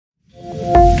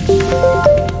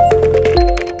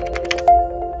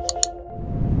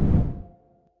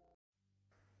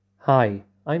Hi,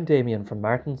 I'm Damien from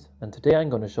Martins, and today I'm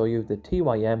going to show you the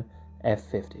TYM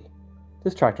F50.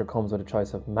 This tractor comes with a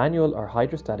choice of manual or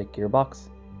hydrostatic gearbox,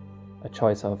 a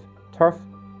choice of turf,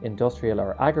 industrial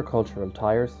or agricultural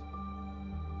tyres.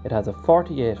 It has a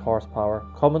 48 horsepower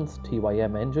Cummins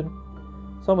TYM engine.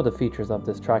 Some of the features of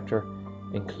this tractor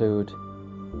include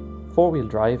 4-wheel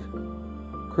drive,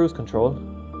 cruise control.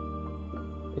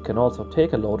 It can also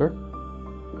take a loader.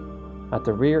 At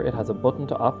the rear it has a button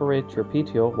to operate your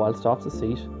PTO whilst off the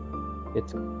seat.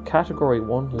 It's category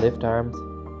 1 lift arms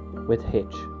with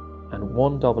hitch and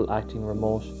one double acting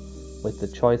remote with the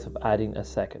choice of adding a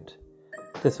second.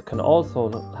 This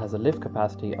has a lift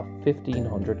capacity of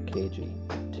 1500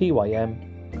 kg. TYM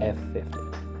F50.